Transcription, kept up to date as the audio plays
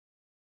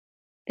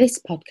This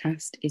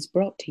podcast is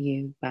brought to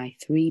you by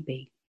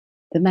 3B,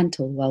 the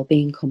mental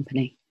wellbeing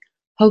company,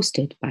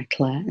 hosted by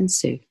Claire and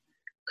Sue,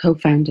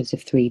 co-founders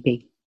of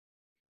 3B.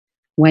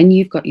 When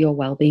you've got your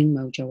wellbeing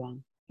mojo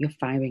on, you're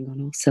firing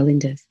on all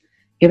cylinders,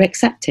 you're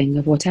accepting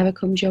of whatever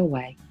comes your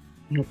way,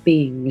 you're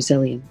being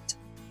resilient.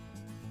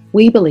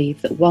 We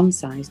believe that one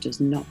size does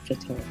not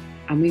fit all,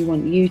 and we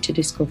want you to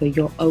discover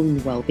your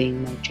own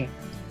wellbeing mojo.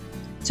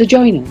 So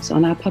join us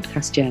on our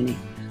podcast journey,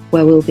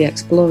 where we'll be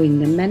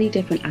exploring the many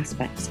different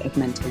aspects of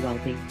mental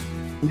wellbeing,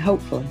 and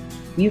hopefully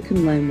you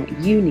can learn what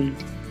you need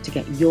to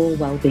get your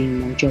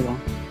wellbeing mojo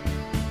on.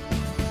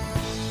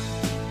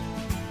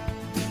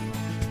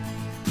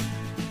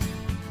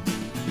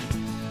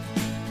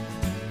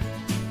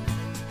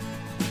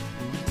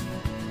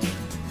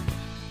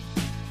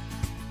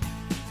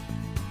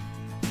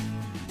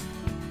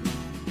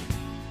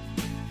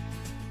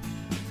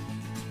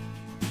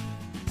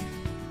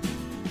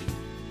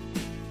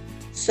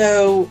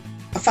 So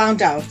I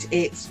found out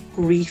it's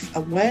Grief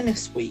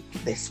Awareness Week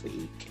this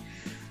week,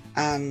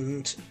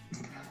 and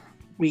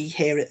we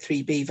here at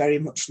 3B very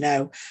much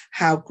know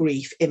how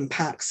grief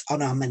impacts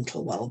on our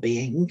mental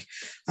well-being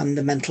and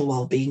the mental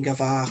well-being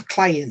of our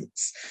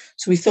clients.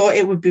 So we thought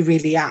it would be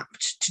really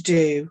apt to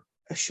do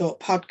a short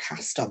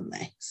podcast on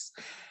this,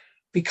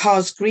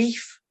 because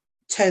grief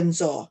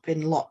turns up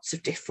in lots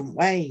of different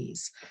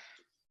ways.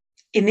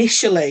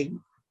 Initially,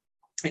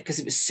 because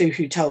it was Sue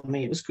who told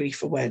me it was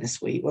Grief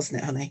Awareness Week,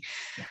 wasn't it, honey?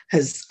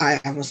 Because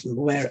I wasn't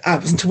aware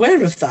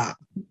of that.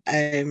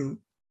 And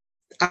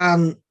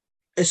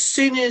as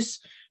soon as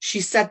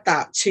she said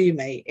that to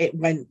me, it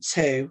went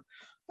to,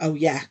 oh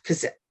yeah,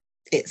 because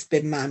it's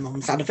been my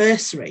mum's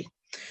anniversary.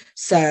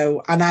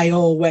 So, and I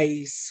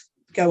always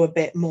go a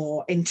bit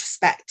more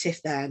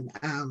introspective then,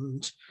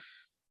 and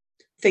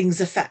things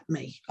affect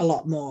me a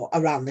lot more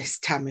around this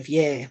time of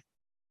year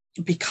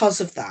because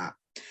of that.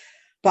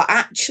 But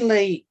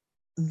actually,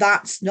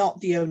 that's not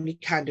the only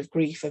kind of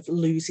grief of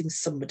losing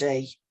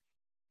somebody,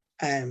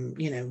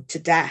 to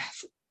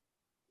death.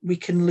 We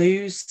can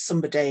lose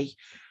somebody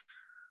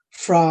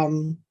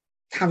from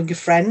having a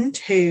friend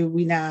who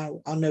we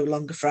now are no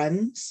longer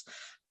friends.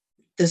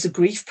 There's a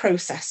grief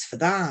process for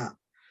that.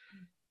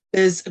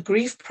 There's a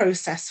grief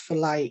process for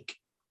like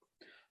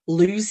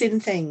losing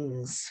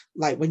things,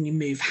 like when you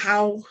move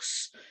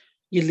house,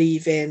 you're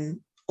leaving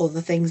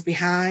other things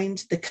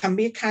behind. There can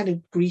be a kind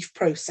of grief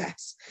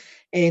process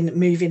in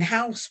moving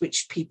house,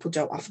 which people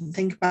don't often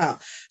think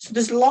about. So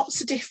there's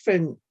lots of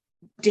different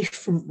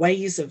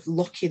ways of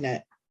looking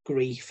at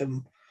grief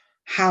and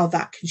how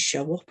that can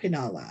show up in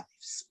our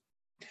lives.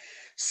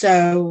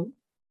 So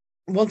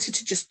I wanted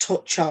to just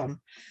touch on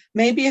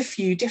maybe a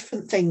few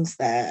different things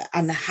there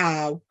and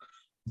how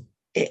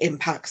it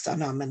impacts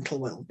on our mental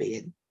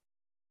well-being.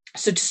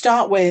 So to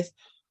start with,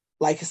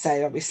 like I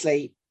say,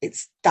 obviously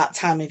it's that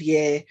time of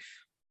year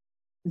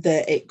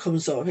that it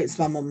comes up. It's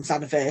my mum's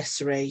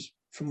anniversary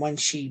from when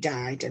she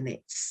died, and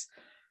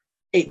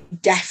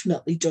it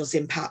definitely does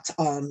impact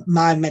on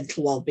my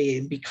mental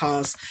well-being,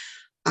 because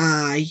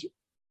I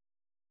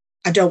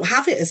don't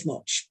have it as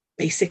much.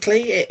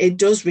 Basically, it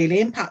does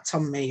really impact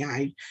on me.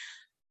 I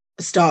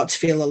start to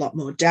feel a lot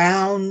more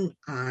down.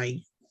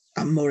 I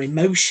am more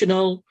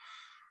emotional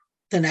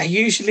than I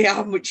usually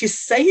am, which is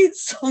saying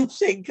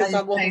something, because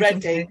I'm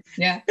already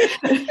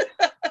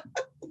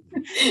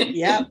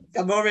yeah,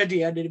 I'm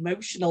already an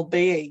emotional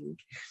being.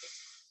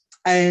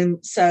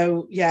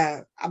 So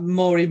yeah, I'm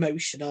more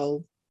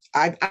emotional.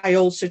 I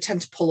also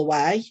tend to pull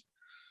away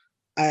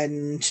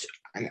and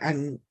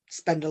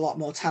spend a lot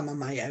more time on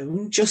my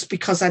own, just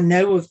because I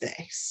know of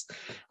this.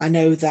 I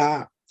know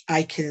that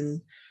I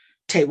can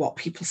take what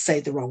people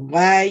say the wrong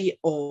way,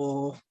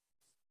 or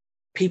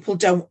people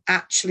don't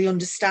actually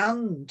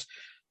understand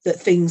that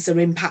things are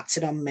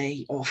impacted on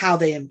me or how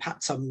they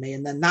impact on me,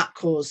 and then that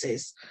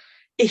causes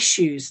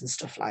issues and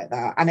stuff like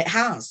that. And it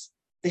has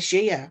this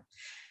year.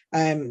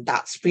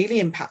 That's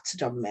really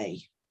impacted on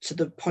me to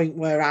the point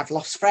where I've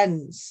lost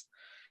friends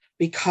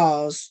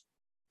because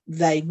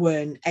they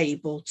weren't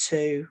able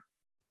to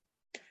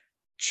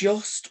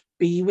just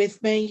be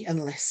with me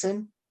and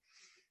listen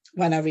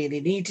when I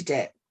really needed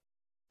it.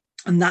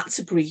 And that's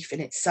a grief in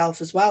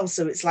itself as well.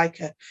 So it's like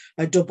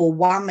a double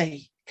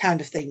whammy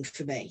kind of thing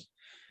for me.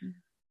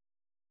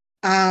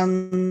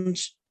 And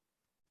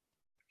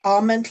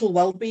our mental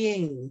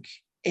well-being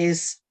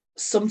is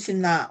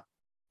something that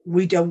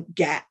we don't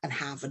get and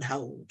have and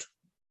hold.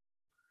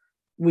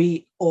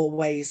 We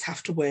always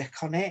have to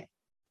work on it.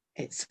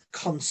 It's a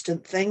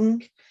constant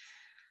thing.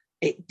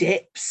 It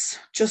dips,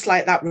 just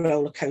like that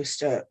roller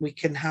coaster. We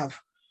can have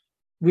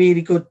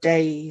really good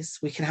days.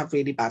 We can have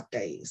really bad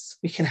days.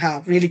 We can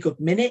have really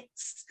good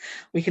minutes.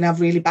 We can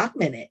have really bad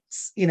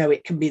minutes.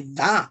 It can be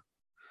that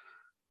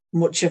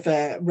much of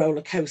a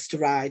roller coaster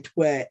ride,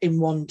 where in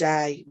one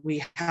day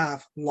we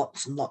have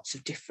lots and lots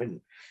of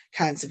different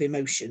kinds of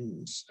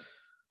emotions.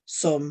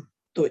 Some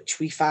which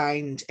we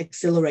find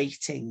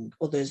exhilarating,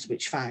 others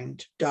which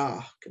find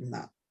dark and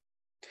that.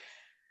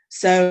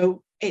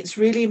 So it's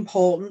really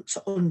important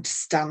to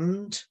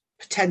understand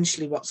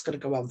potentially what's going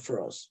to go on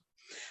for us.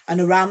 And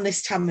around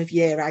this time of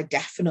year, I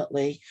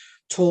definitely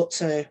talk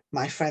to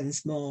my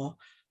friends more,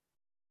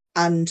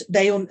 and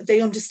they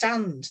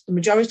understand. The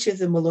majority of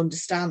them will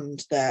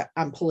understand that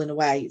I'm pulling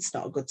away. It's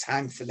not a good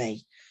time for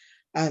me,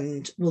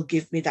 and will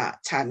give me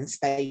that time and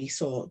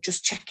space, or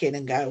just check in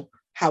and go,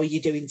 how are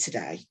you doing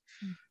today?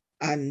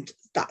 And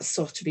that's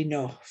sort of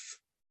enough.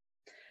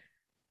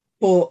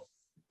 But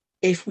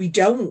if we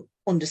don't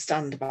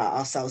understand about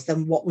ourselves,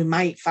 then what we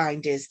might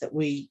find is that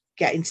we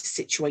get into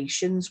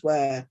situations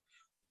where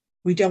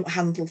we don't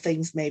handle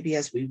things maybe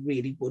as we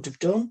really would have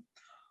done,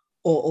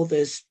 or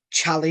others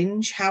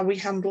challenge how we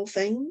handle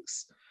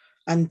things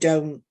and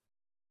don't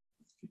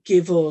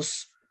give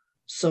us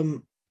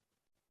some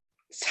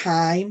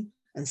time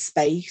and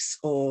space,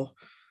 or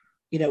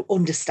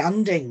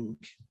understanding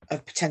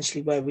of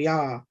potentially where we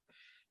are,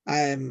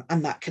 and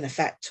that can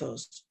affect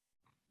us.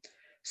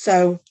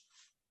 So,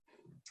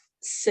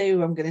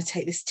 Sue, I'm going to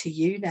take this to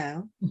you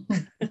now.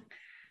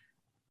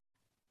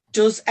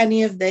 Does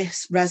any of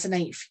this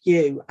resonate for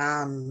you?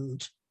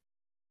 And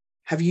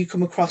have you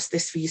come across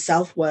this for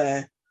yourself,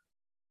 where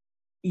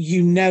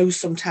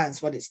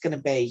sometimes when it's going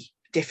to be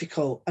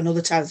difficult, and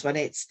other times when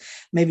it's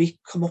maybe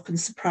come up and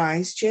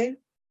surprised you?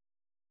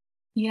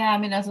 Yeah, I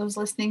mean, as I was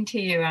listening to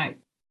you, I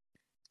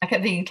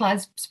kept thinking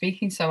Claire's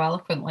speaking so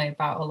eloquently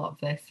about a lot of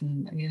this,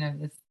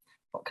 and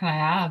what can I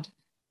add?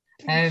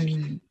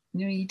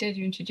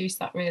 You introduced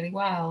that really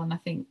well, and I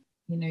think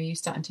you're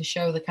starting to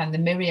show the kind of the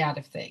myriad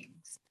of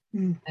things,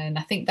 and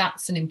I think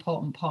that's an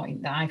important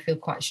point that I feel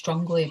quite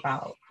strongly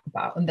about,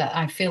 and that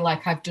I feel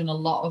like I've done a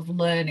lot of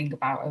learning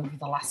about over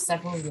the last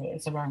several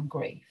years around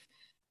grief.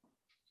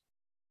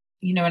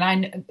 And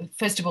I,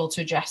 first of all,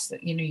 to address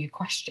that, your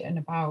question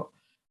about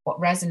what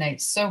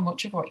resonates, so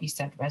much of what you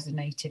said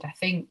resonated. I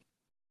think,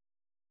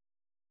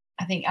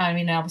 I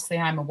mean, obviously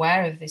I'm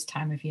aware of this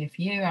time of year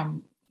for you.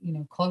 I'm,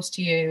 close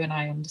to you, and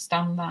I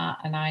understand that.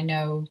 And I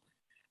know,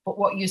 but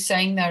what you're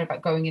saying there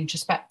about going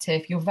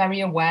introspective, you're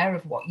very aware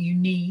of what you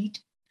need,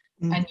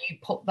 and you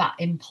put that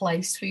in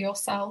place for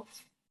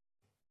yourself.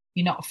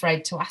 You're not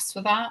afraid to ask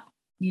for that,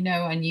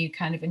 and you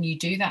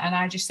do that. And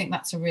I just think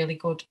that's a really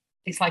good,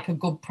 it's like a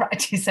good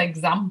practice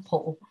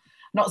example. I'm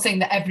not saying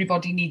that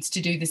everybody needs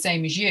to do the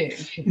same as you.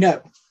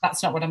 No.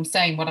 That's not what I'm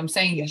saying. What I'm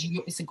saying is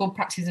it's a good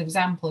practice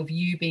example of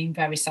you being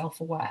very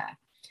self-aware,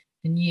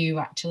 and you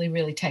actually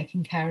really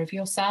taking care of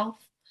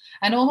yourself,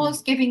 and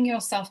almost giving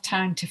yourself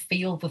time to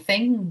feel the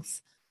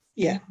things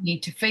you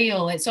need to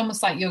feel. It's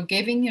almost like you're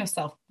giving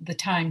yourself the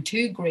time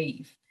to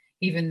grieve,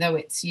 even though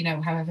it's,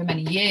 however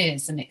many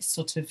years, and it's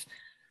sort of,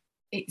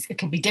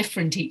 it'll be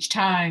different each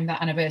time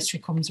that anniversary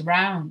comes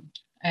around.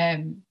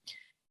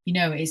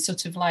 It's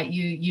sort of like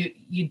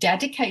you're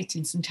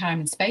dedicating some time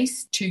and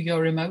space to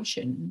your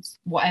emotions,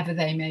 whatever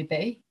they may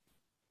be,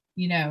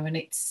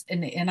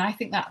 and I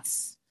think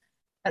that's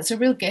a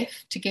real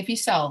gift to give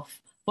yourself.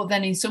 But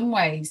then in some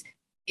ways,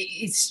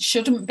 it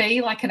shouldn't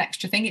be like an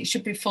extra thing. It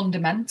should be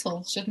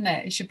fundamental, shouldn't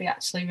it? It should be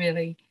actually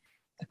really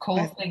a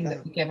core thing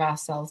that we give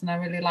ourselves. And I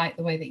really like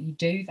the way that you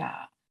do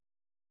that.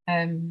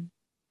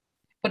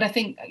 But I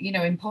think,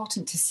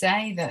 important to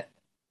say that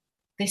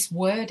this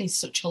word is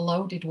such a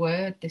loaded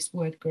word, this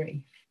word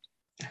grief.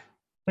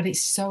 But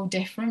it's so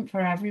different for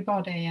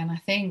everybody. And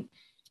I think,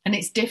 and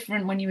it's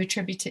different when you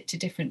attribute it to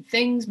different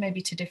things,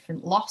 maybe to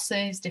different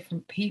losses,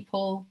 different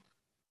people.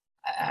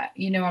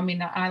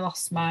 I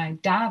lost my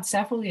dad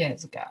several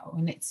years ago,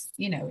 and it's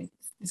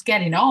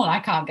getting on.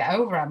 I can't get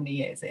over how many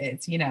years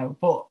it is,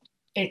 but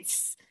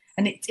it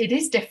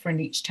is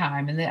different each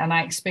time. And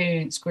I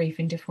experience grief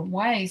in different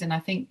ways. And I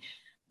think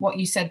what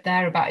you said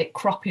there about it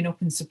cropping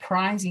up and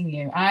surprising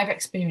you, I've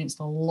experienced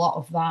a lot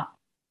of that,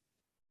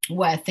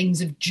 where things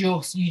have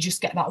you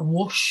just get that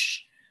whoosh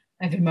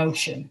of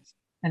emotion,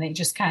 and it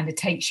just kind of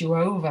takes you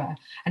over.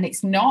 And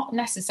it's not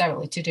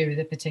necessarily to do with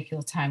a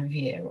particular time of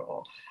year,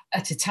 or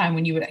at a time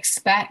when you would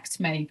expect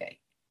maybe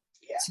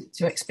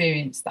to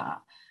experience that.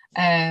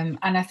 And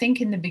I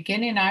think in the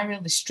beginning, I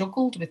really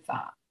struggled with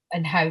that,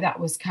 and how that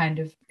was kind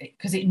of,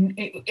 because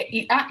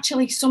it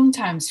actually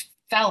sometimes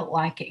felt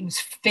like it was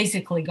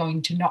physically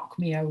going to knock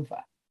me over.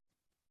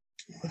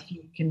 If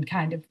you can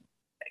kind of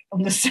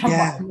understand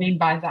what I mean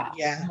by that.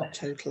 Yeah,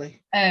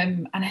 totally.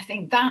 And I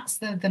think that's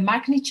the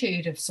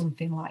magnitude of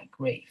something like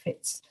grief.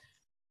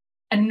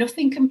 And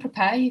nothing can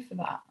prepare you for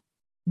that.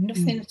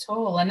 Nothing at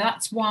all. And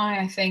that's why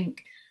I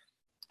think,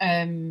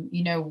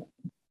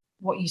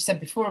 what you said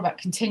before about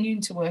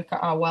continuing to work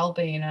at our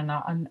well-being,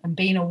 and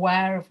being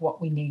aware of what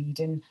we need,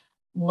 and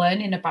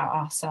learning about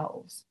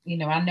ourselves.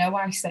 I know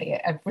I say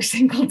it every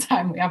single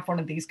time we have one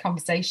of these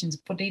conversations,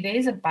 but it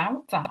is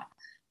about that.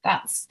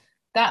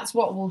 That's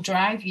what will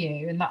drive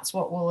you, and that's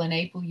what will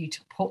enable you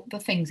to put the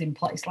things in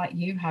place like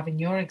you have in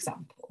your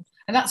example.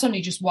 And that's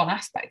only just one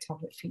aspect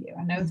of it for you.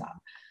 I know that.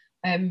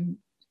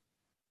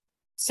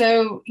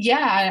 So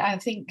yeah, I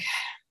think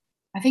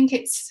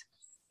it's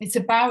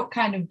about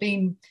kind of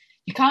being,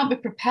 you can't be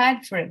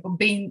prepared for it, but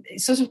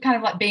it's sort of kind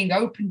of like being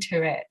open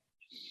to it,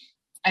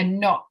 and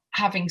not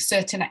having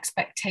certain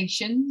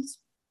expectations.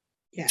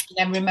 Yeah.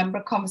 And then remember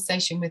a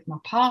conversation with my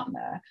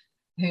partner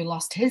who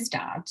lost his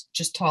dad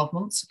just 12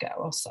 months ago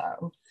or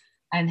so,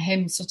 and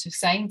him sort of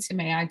saying to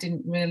me, I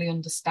didn't really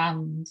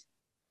understand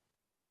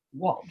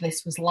what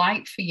this was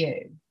like for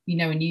you, you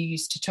know, and you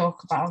used to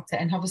talk about it.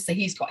 And obviously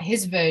he's got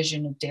his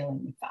version of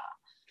dealing with that.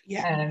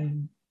 Yeah.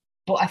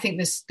 But I think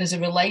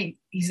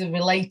he's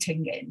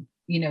relating in,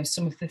 you know,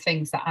 some of the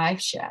things that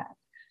I've shared.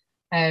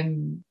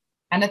 And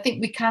I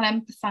think we can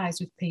empathise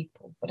with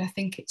people, but I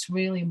think it's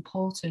really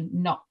important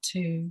not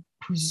to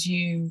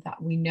presume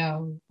that we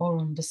know or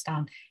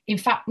understand. In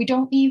fact, we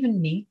don't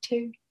even need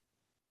to.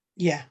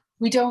 Yeah.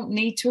 We don't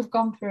need to have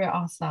gone through it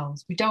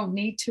ourselves. We don't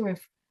need to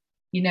have,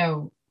 you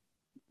know,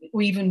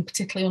 we even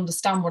particularly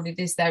understand what it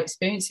is they're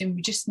experiencing.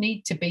 We just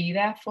need to be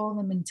there for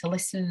them and to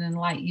listen. And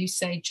like you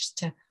say, just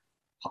to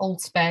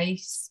hold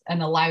space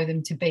and allow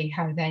them to be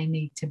how they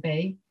need to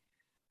be.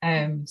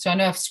 So I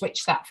know I've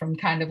switched that from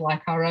kind of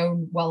like our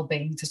own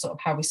well-being to sort of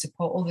how we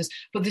support others.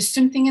 But there's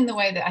something in the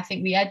way that I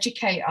think we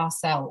educate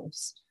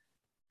ourselves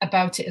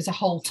about it as a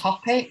whole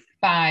topic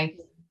by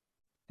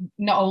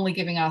not only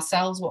giving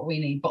ourselves what we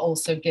need, but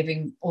also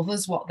giving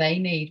others what they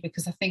need,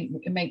 because I think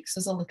it makes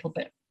us a little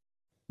bit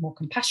more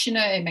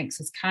compassionate, it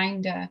makes us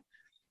kinder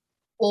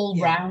all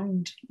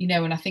round, you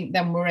know, and I think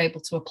then we're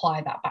able to apply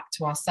that back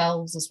to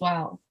ourselves as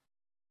well.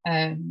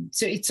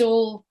 So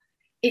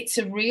it's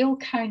a real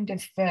kind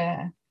of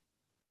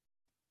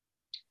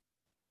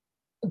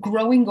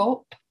growing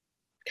up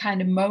kind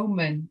of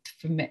moment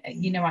for me,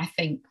 you know. I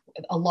think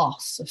a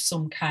loss of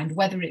some kind,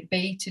 whether it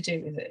be to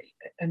do with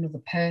another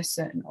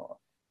person or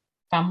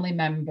family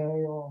member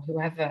or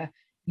whoever,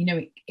 you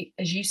know, it,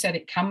 as you said,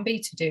 it can be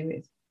to do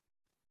with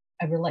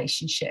a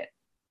relationship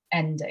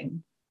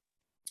ending.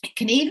 It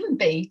can even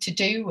be to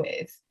do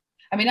with,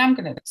 I mean, I'm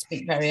going to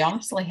speak very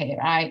honestly here.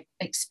 I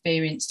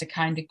experienced a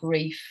kind of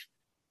grief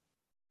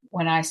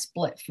when I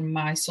split from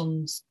my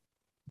son's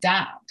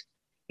dad,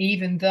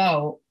 even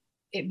though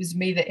it was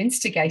me that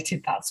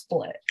instigated that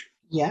split.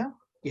 Yeah.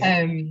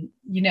 You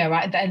know,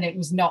 and it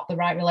was not the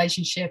right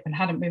relationship and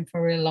hadn't been for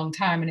a really long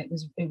time, and it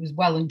was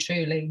well and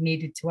truly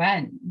needed to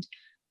end.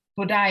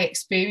 But I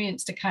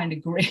experienced a kind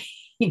of grief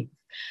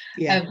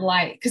of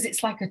like, because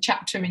it's like a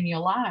chapter in your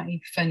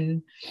life,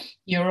 and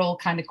you're all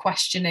kind of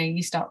questioning.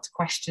 You start to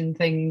question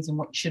things and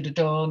what you should have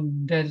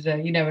done,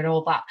 you know, and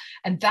all that,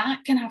 and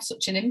that can have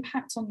such an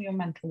impact on your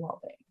mental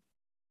well-being,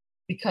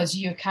 because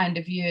you're kind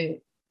of you're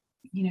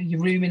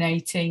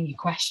ruminating, you're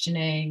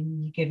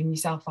questioning, you're giving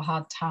yourself a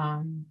hard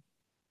time,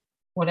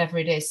 whatever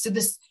it is. So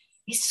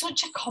it's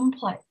such a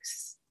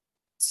complex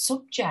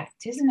subject,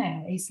 isn't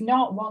it? It's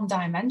not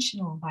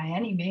one-dimensional by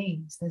any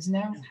means. There's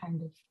no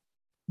kind of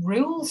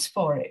rules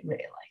for it,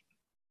 really.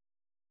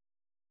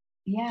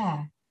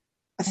 Yeah.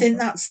 I think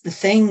that's the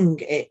thing.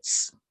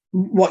 It's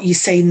what you're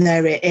saying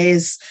there. It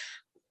is,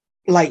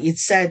 like you'd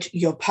said,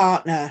 your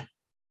partner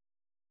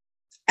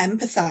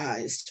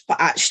empathized, but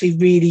actually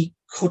really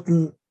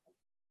couldn't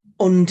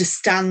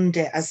understand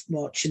it as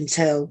much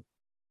until,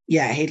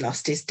 he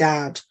lost his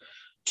dad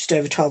just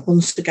over 12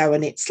 months ago.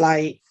 And it's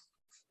like,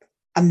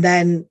 and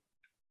then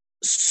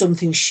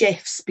something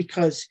shifts,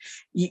 because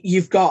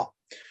you've got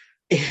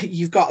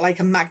like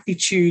a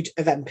magnitude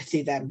of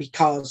empathy then,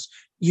 because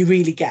you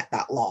really get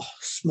that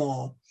loss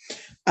more.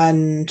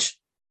 And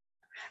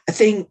I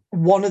think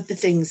one of the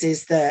things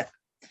is that,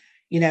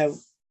 you know,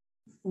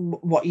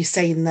 what you're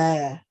saying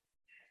there,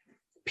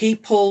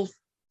 people,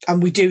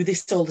 and we do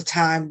this all the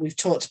time, we've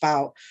got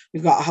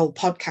a whole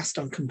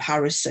podcast on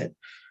comparison,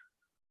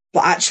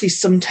 but actually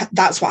sometimes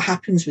that's what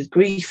happens with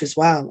grief as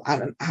well.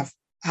 And I've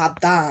had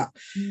that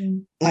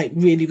like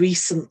really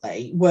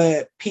recently,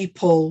 where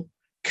people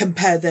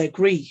compare their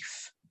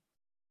grief,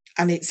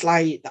 and it's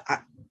like,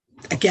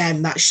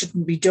 again, that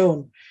shouldn't be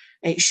done.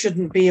 It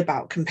shouldn't be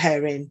about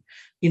comparing,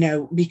 you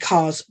know,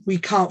 because we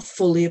can't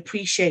fully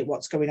appreciate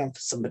what's going on for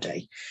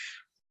somebody.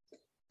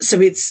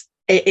 So it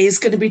is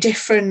going to be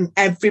different.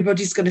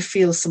 Everybody's going to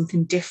feel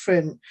something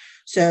different.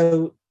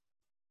 So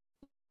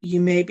you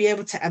may be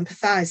able to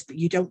empathize, but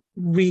you don't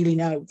really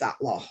know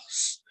that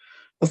loss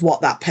of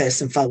what that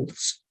person felt,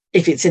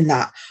 if it's in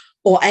that,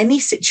 or any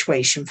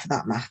situation for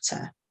that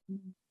matter.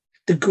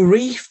 The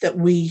grief that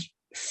we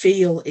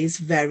feel is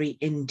very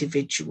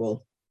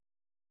individual,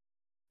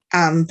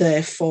 and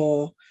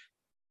therefore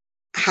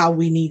how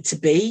we need to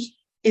be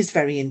is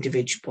very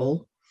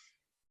individual.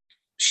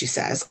 She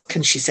says,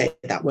 can she say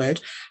that word?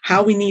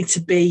 How we need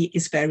to be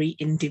is very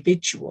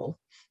individual.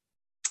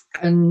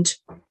 And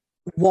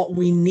what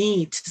we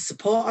need to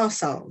support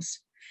ourselves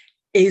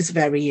is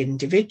very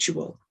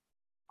individual.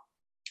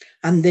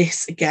 And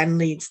this again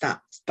leads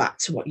that back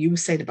to what you were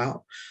saying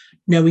about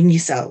knowing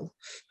yourself.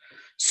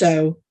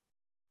 So,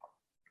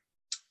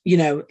 you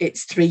know,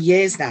 it's 3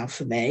 years now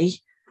for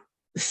me.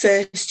 The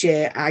first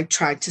year I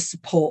tried to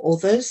support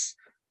others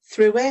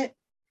through it,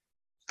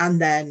 and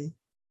then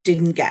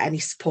didn't get any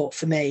support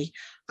for me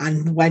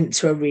and went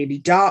to a really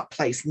dark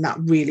place, and that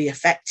really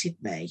affected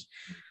me.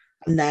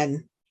 And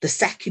then the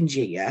second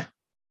year,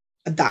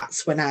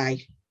 that's when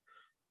I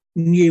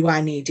knew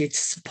I needed to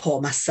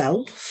support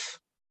myself,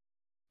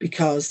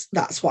 because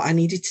that's what I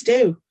needed to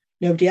do.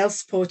 Nobody else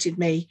supported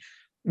me.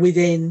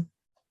 within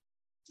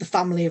the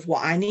family of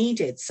what I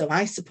needed. So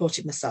I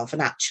supported myself,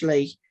 and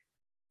actually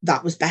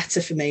that was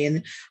better for me.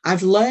 And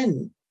I've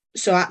learned.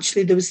 So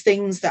actually there was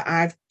things that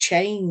I've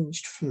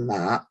changed from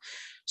that,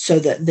 so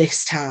that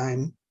this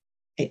time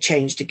it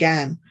changed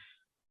again.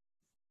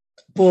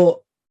 But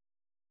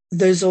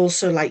there's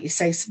also, like you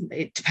say,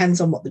 it depends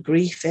on what the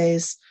grief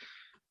is.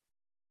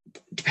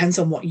 It depends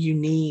on what you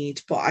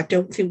need. But I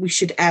don't think we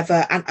should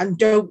ever, and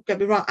don't get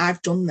me wrong,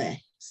 I've done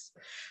this.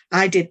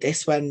 I did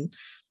this when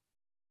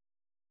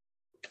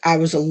I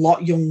was a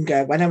lot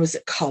younger, when I was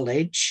at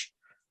college,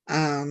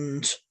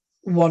 and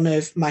one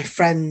of my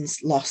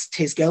friends lost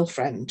his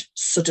girlfriend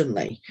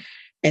suddenly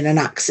in an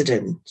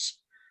accident.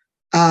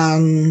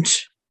 And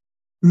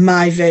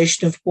my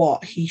version of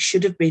what he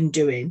should have been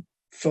doing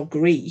for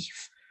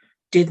grief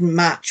didn't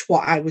match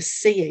what I was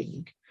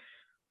seeing.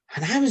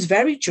 And I was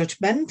very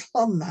judgmental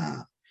on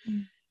that,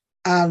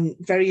 and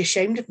very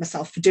ashamed of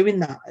myself for doing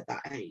that at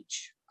that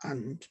age.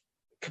 And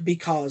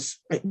because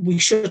we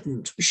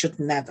should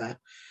never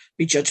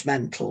be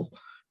judgmental.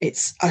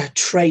 It's a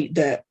trait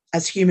that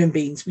as human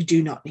beings we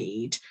do not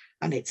need,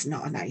 and it's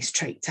not a nice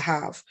trait to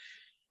have.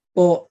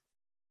 But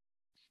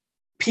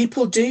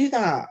people do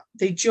that.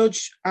 They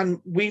judge, and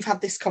we've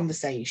had this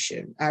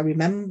conversation. I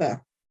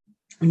remember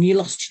when you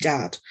lost your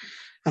dad,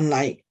 and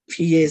like a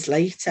few years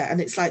later, and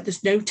it's like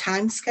there's no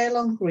time scale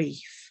on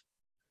grief.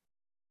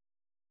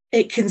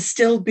 It can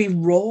still be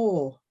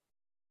raw,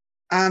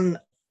 and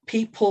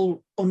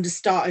people are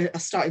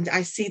starting.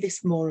 I see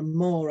this more and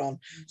more on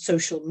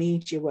social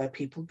media, where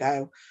people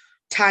go,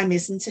 time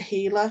isn't a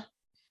healer.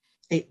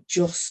 It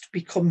just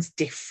becomes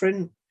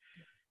different.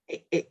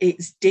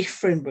 It's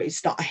different, but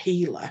it's not a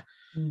healer.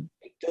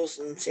 It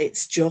doesn't.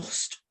 It's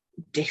just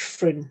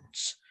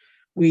different.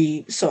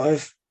 We sort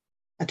of,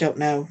 I don't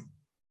know,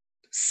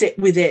 sit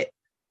with it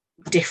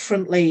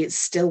differently. It's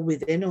still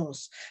within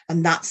us.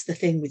 And that's the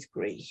thing with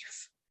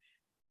grief,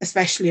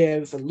 especially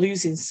over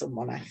losing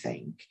someone, I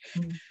think.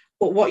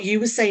 But what you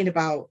were saying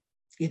about,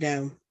 you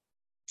know,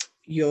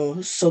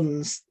 your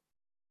son's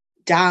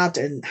dad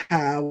and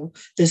how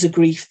there's a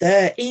grief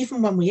there,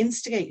 even when we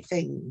instigate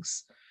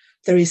things,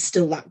 there is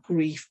still that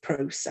grief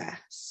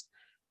process.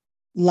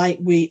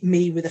 Like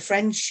me with a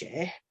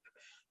friendship,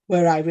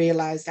 where I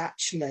realised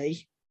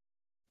actually,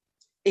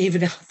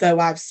 even though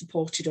I've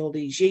supported all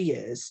these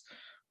years,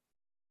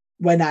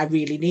 when I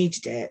really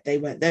needed it, they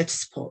weren't there to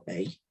support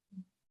me.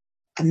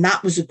 And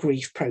that was a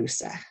grief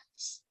process.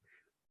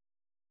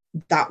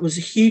 That was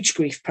a huge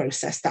grief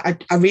process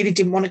that I really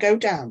didn't want to go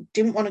down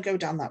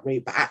that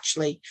route, but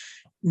actually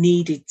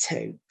needed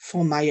to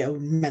for my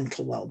own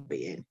mental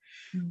well-being.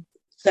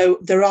 So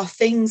there are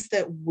things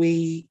that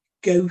we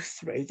go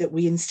through that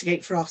we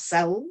instigate for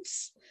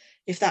ourselves,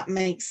 if that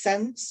makes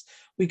sense.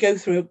 We go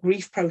through a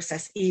grief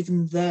process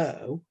even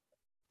though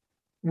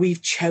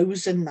we've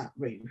chosen that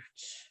route,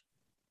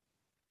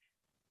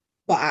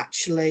 but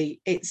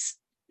actually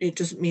it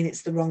doesn't mean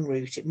it's the wrong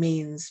route. It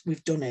means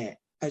we've done it,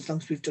 as long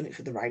as we've done it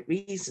for the right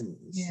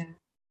reasons.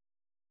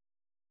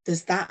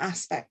 There's that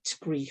aspect to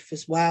grief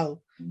as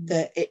well,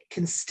 that it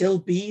can still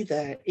be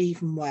there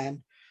even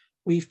when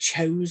we've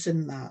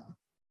chosen that.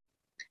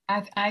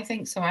 I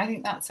think so. I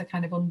think that's a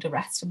kind of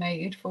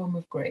underestimated form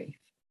of grief,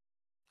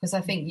 because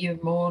I think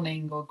you're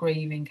mourning or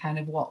grieving kind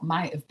of what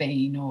might have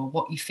been, or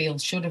what you feel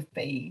should have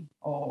been,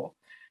 or,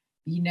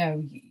 you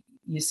know,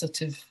 you sort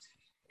of,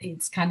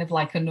 it's kind of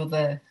like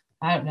another,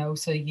 I don't know.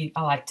 So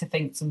I like to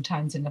think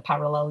sometimes in the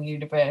parallel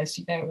universe,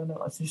 you know, and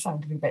it's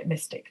sounding a bit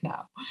mystic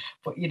now,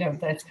 but, you know,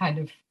 there's kind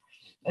of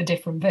a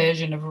different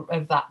version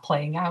of that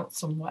playing out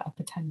somewhere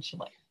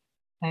potentially.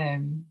 But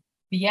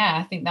yeah,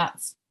 I think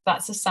that's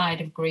a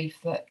side of grief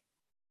that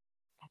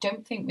I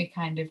don't think we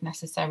kind of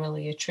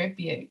necessarily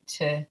attribute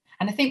to.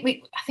 And I think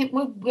we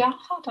are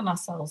hard on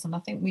ourselves, and I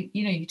think we,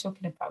 you know, you're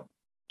talking about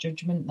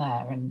judgment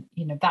there, and,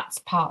 you know, that's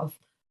part of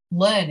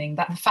learning,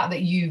 that the fact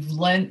that you've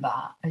learned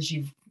that as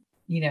you've,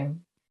 you know,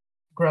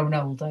 grown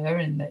older,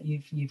 and that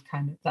you've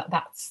kind of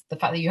that's the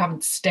fact that you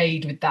haven't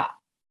stayed with that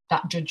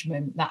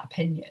judgment, that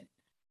opinion,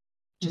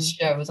 just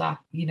shows our,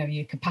 you know,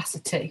 your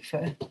capacity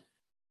for,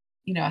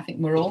 you know, I think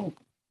we're all,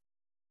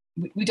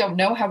 we don't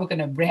know how we're going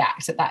to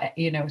react at that,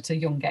 you know, at a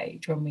young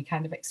age when we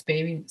kind of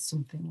experience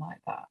something like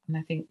that. And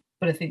I think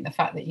the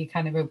fact that you're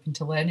kind of open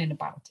to learning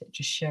about it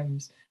just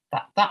shows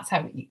that that's how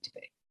it needs to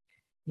be,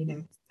 you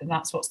know, and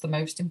that's what's the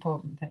most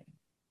important thing.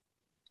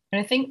 And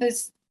I think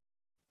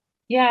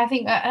I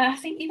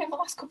think, you know, the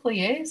last couple of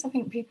years, I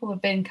think people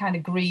have been kind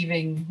of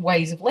grieving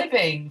ways of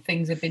living,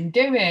 things they've been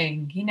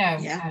doing, you know,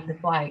 kind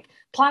of like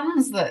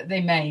plans that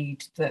they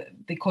made that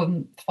they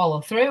couldn't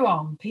follow through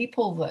on,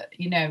 people that,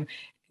 you know,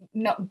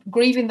 not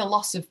grieving the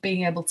loss of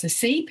being able to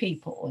see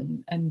people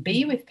and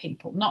be with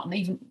people, not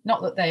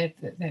that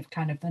they've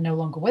kind of, they're no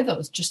longer with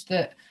us, just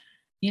that,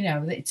 you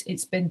know,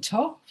 it's been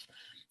tough.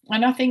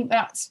 And I think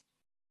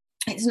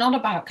it's not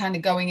about kind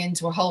of going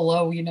into a whole,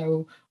 oh, you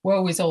know,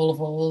 woe is all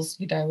of us,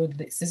 you know, and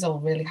this is all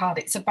really hard.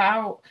 It's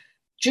about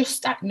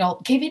just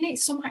giving it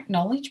some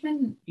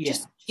acknowledgement.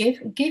 Just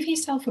give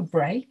yourself a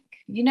break,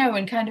 you know,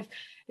 and kind of,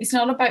 it's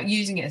not about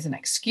using it as an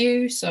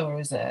excuse or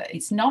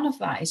it's none of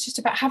that. It's just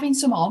about having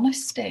some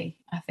honesty,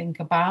 I think,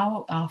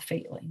 about our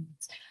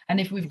feelings. And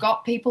if we've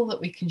got people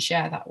that we can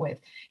share that with,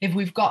 if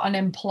we've got an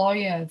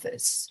employer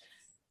that's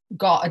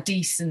got a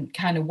decent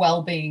kind of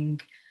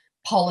well-being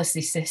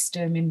policy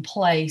system in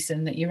place,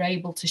 and that you're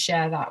able to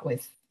share that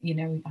with, I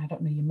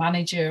don't know, your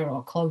manager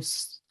or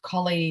close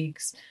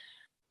colleagues,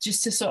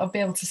 just to sort of be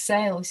able to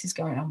say, oh, this is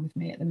going on with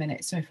me at the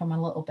minute. So if I'm a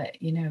little bit,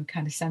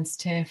 kind of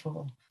sensitive,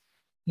 or,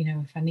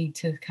 if I need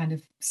to kind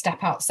of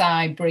step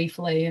outside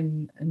briefly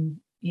and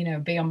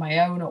be on my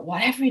own, or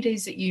whatever it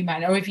is that you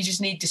might, or if you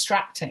just need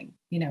distracting,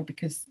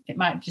 because it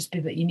might just be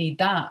that you need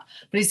that.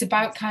 But it's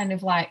about kind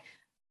of like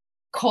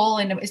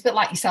calling, it's a bit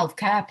like your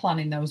self-care plan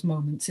in those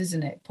moments,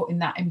 isn't it? Putting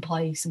that in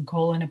place and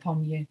calling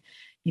upon your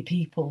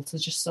people to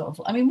just sort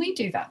of, we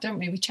do that, don't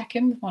we? We check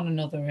in with one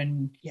another,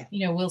 and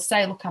we'll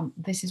say, look,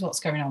 this is what's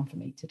going on for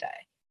me today.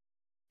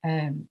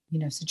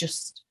 So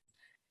just,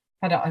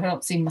 I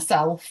don't see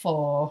myself,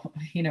 or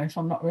if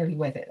I'm not really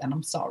with it, then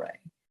I'm sorry.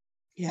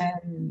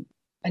 And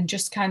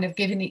just kind of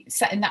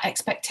setting that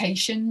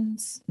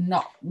expectations,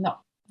 not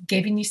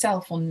giving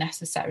yourself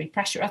unnecessary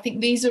pressure. I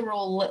think these are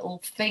all little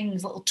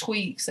things, little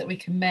tweaks that we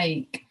can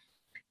make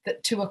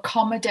that to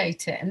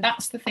accommodate it. And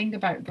that's the thing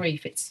about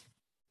grief. It's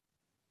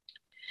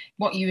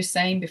what you were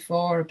saying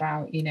before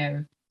about,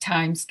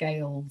 time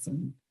scales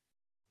and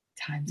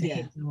times a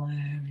Hitler.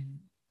 And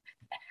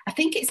I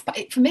think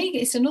for me,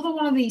 it's another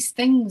one of these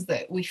things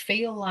that we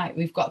feel like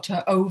we've got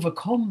to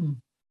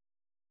overcome.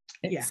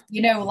 It's,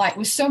 like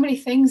with so many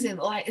things,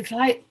 it's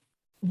like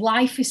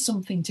life is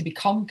something to be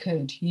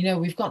conquered.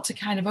 We've got to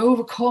kind of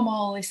overcome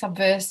all this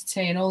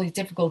adversity and all these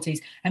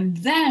difficulties. And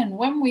then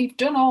when we've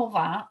done all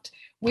that,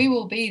 we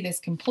will be this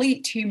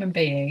complete human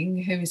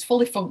being who is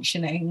fully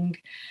functioning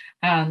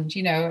and,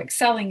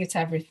 excelling at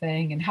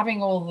everything and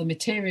having all the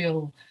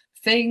material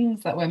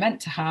things that we're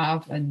meant to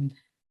have. And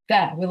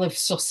there, we'll have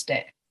sussed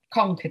it,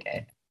 conquered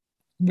it,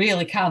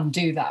 really can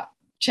do that,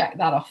 check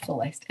that off the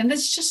list. And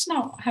that's just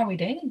not how it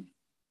is.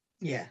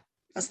 Yeah,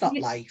 that's not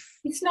life.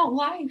 It's not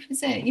life,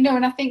 is it?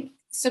 And I think,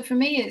 so for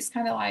me, it's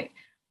kind of like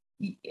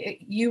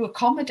you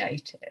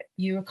accommodate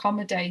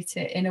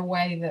it in a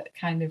way that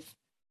kind of,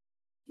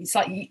 it's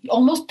like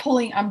almost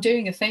pulling, I'm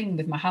doing a thing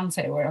with my hands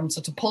here where I'm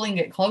sort of pulling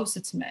it closer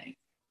to me.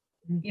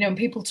 And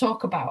people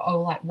talk about,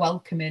 like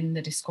welcoming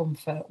the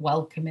discomfort,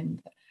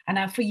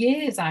 and for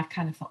years I've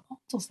kind of thought, what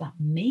does that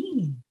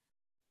mean?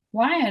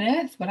 Why on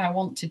earth would I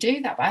want to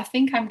do that? But I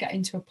think I'm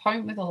getting to a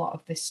point with a lot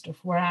of this stuff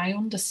where I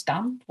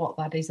understand what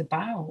that is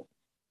about.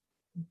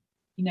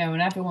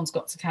 And everyone's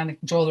got to kind of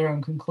draw their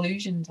own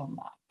conclusions on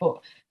that.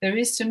 But there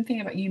is something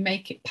about, you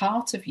make it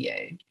part of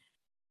you,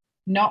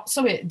 not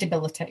so it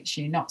debilitates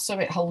you, not so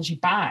it holds you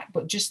back,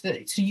 but just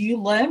that so you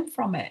learn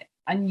from it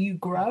and you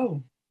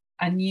grow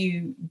and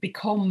you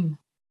become,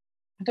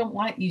 I don't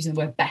like using the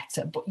word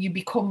better, but you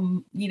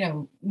become,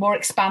 more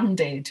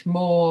expanded,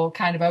 more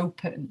kind of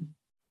open,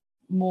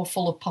 more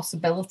full of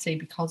possibility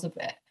because of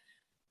it.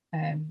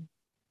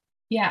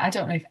 I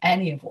don't know if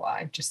any of what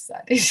I've just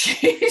said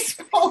is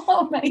useful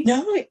or makes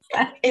No,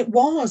 it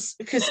was,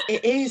 because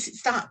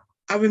it's that,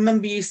 I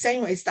remember you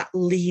saying, it's that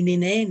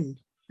leaning in.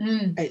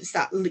 It's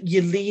that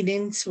you lean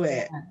into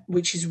it,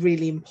 which is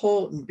really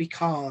important,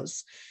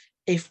 because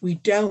if we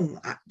don't,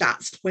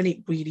 that's when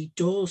it really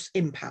does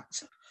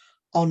impact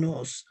on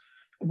us,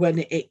 when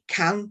it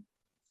can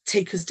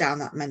take us down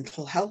that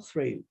mental health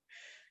route.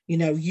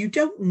 You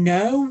don't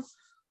know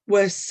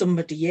where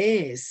somebody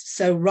is,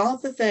 so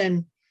rather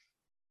than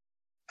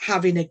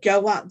having a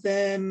go at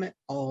them,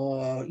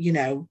 or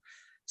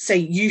say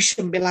you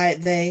shouldn't be like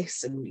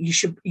this and you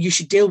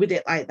should deal with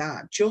it like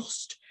that,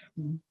 just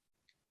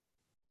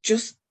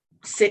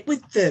sit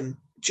with them,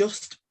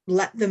 just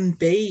let them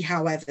be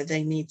however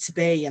they need to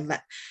be, and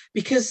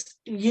because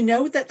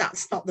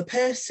that's not the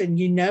person,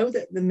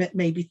 that there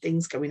may be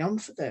things going on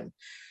for them,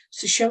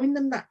 so showing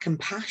them that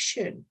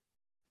compassion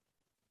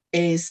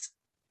is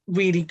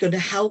really going to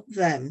help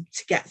them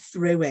to get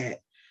through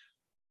it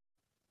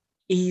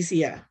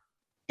easier.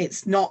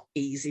 It's not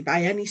easy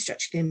by any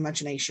stretch of the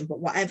imagination, but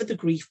whatever the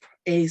grief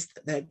is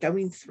that they're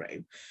going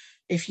through,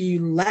 if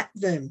you let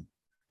them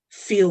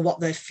feel what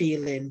they're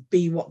feeling,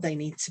 be what they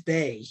need to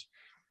be,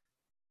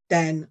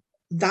 then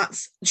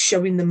that's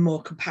showing them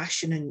more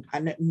compassion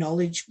and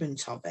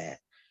acknowledgement of it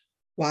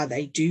while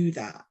they do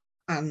that.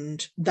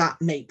 And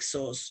that makes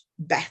us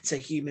better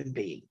human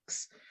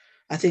beings.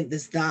 I think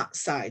there's that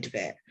side of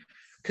it.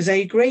 Because I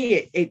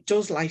agree, it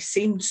does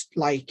seems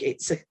like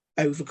it's a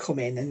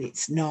overcoming, and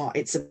it's not.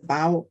 It's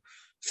about,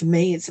 for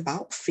me, it's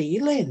about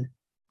feeling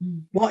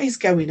what is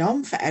going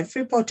on for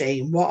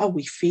everybody, what are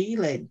we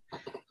feeling,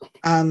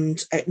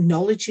 and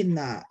acknowledging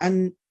that.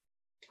 And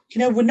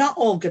we're not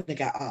all going to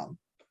get on,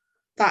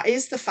 that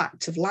is the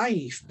fact of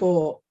life,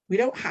 but we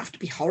don't have to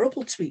be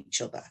horrible to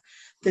each other.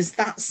 There's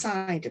that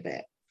side of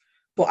it.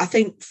 But I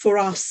think for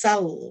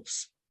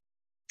ourselves,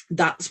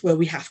 that's where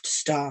we have to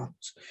start.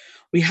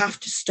 We have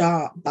to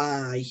start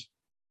by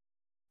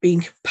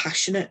being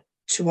compassionate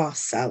to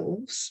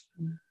ourselves,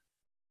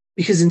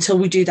 because until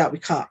we do that, we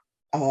can't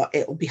or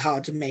it'll be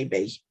harder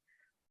maybe.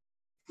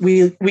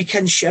 We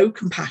can show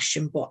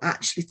compassion, but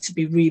actually, to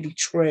be really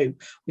true,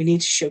 we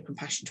need to show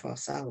compassion to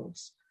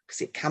ourselves,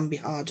 because it can be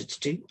harder to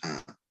do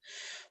that.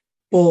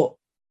 But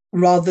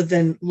rather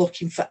than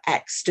looking for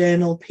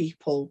external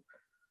people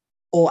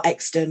or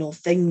external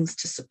things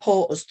to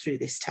support us through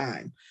this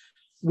time,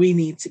 we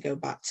need to go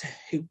back to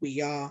who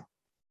we are.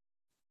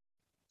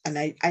 And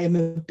I am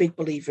a big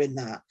believer in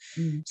that.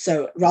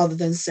 So rather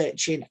than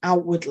searching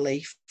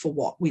outwardly for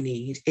what we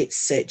need, it's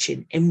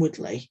searching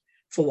inwardly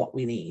for what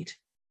we need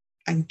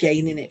and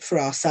gaining it for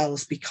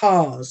ourselves,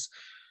 because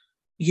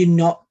you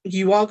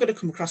are going to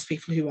come across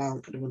people who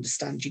aren't going to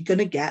understand. You're going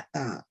to get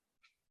that.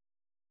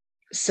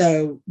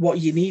 So what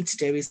you need to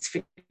do is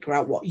figure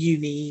out what you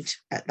need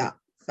at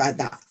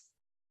that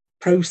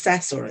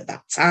process, or at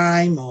that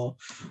time, or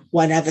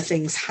whenever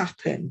things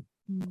happen.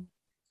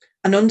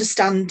 And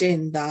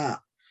understanding that,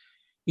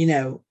 you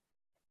know,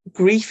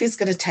 grief is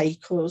going to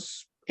take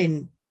us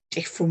in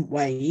different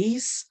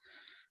ways.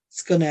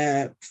 It's going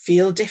to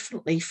feel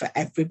differently for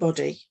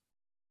everybody.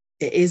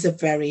 It is a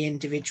very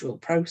individual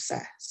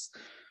process,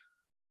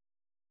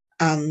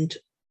 and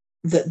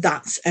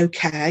that's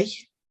okay.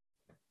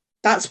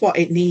 That's what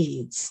it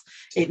needs.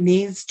 It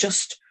needs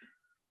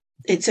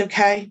it's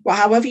okay. Well,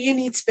 however you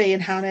need to be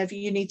and however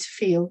you need to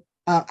feel,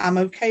 I'm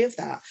okay with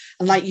that.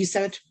 And like you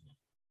said,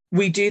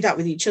 we do that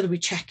with each other. We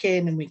check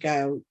in and we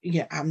go,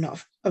 yeah, I'm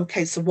not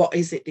okay. So what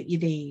is it that you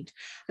need?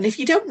 And if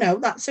you don't know,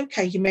 that's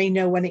okay. You may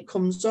know when it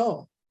comes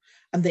up,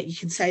 and that you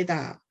can say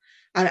that.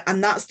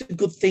 And that's the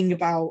good thing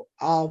about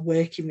our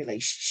working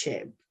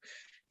relationship,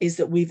 is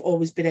that we've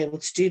always been able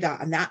to do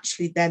that. And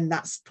actually then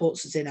that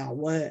supports us in our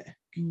work.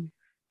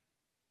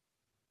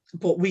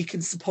 But we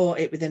can support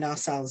it within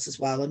ourselves as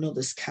well, and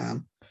others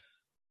can.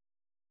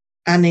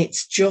 And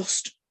it's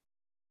just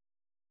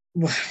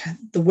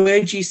the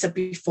word you said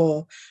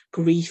before,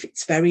 grief,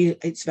 it's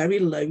very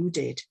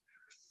loaded.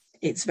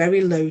 It's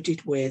very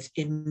loaded with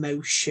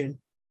emotion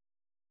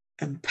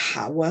and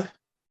power,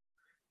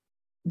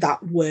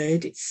 that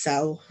word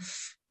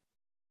itself.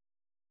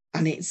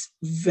 And it's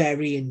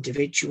very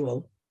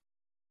individual.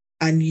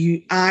 And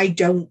I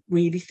don't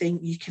really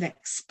think you can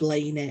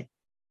explain it.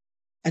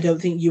 I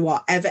don't think you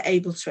are ever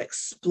able to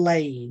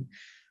explain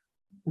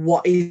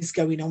what is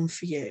going on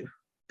for you,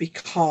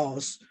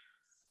 because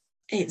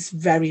it's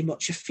very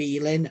much a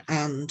feeling,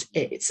 and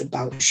it's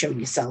about showing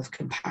yourself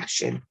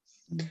compassion,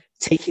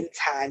 taking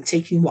time,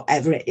 taking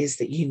whatever it is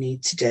that you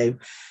need to do.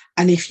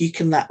 And if you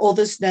can let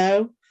others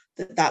know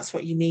that that's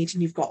what you need,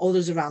 and you've got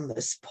others around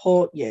that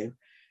support you,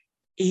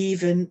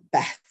 even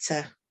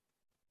better.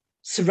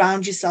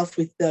 Surround yourself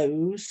with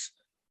those,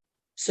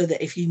 so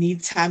that if you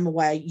need time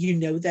away, you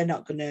know they're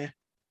not going to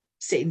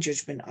sit in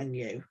judgment on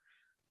you.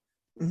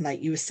 And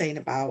like you were saying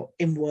about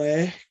in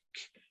work,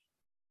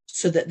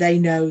 so that they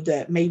know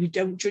that maybe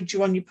don't judge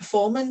you on your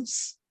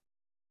performance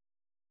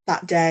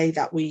that day,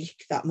 that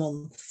week, that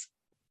month,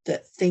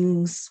 that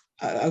things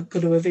are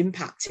going to have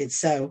impacted.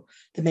 So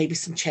there may be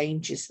some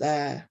changes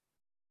there.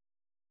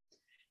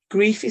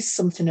 Grief is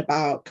something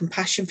about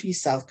compassion for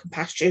yourself,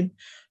 compassion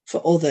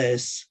for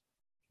others,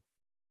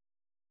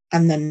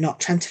 and then not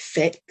trying to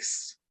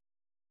fix.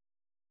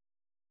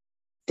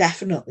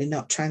 Definitely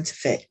not trying to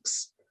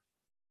fix.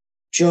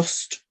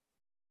 Just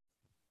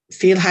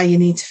feel how you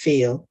need to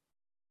feel.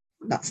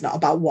 That's not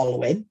about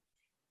wallowing,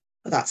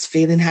 but that's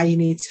feeling how you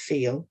need to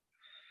feel.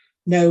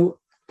 No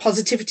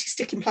positivity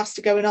sticking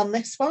plaster going on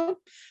this one.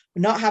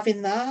 We're not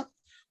having that.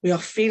 We are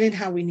feeling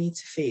how we need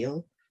to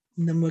feel,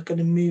 and then we're going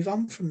to move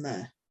on from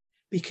there,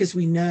 because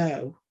we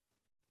know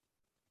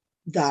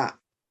that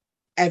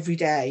every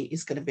day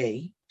is going to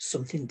be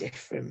something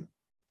different,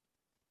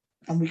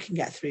 and we can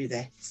get through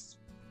this.